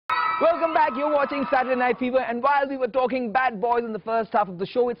Welcome back. You're watching Saturday Night Fever, and while we were talking bad boys in the first half of the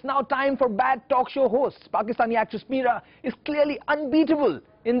show, it's now time for bad talk show hosts. Pakistani actress Meera is clearly unbeatable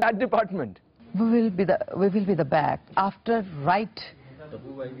in that department. We will be the back after right.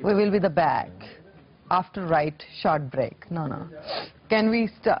 We will be the back after right short break. No. Can we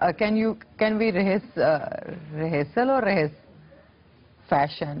rehearsal or rehearse?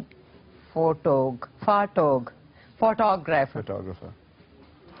 Fashion, photographer.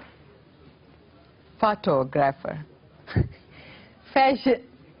 Fashion.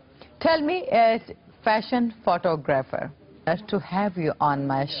 Tell me, as fashion photographer, to have you on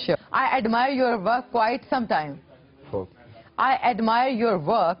my show. I admire your work quite some time. I admire your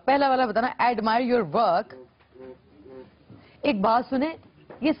work. पहला वाला बताना. I admire your work. एक बात सुने,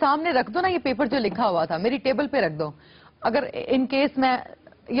 ये सामने रख दो ना, ये पेपर जो लिखा हुआ था मेरी टेबल पे रख दो. अगर इन केस मैं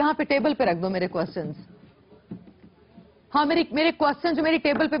यहाँ पे टेबल पे रख दो मेरे क्वेश्चंस. हाँ, मेरे क्वेश्चंस मेरी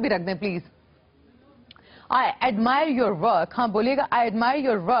टेबल पे भी रख दें please. I admire your work. हाँ बोलिएगा. I admire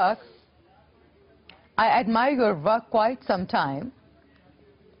your work. I admire your work quite some time.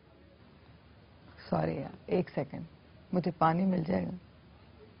 Sorry यार, एक सेकंड, मुझे पानी मिल जाएगा.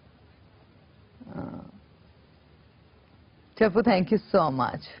 Chapu, thank you so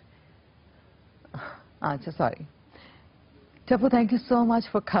much. अच्छा, sorry. Chapu, thank you so much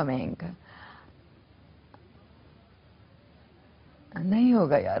for coming. नहीं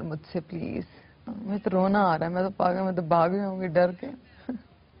होगा यार मुझसे प्लीज. मैं तो रोना आ रहा है. मैं तो पागल, मैं तो भाग गई होंगी डर के.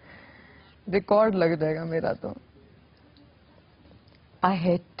 रिकॉर्ड लग जाएगा मेरा तो. I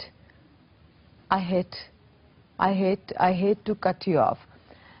hate to cut you off.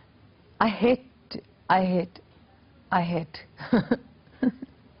 I hate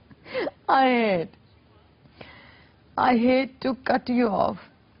to cut you off.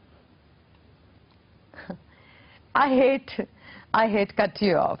 I hate cut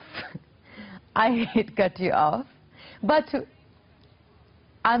you off. I hate cut you off. But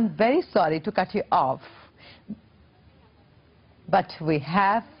I'm very sorry to cut you off. But we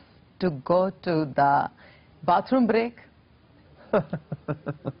have to go to the bathroom break.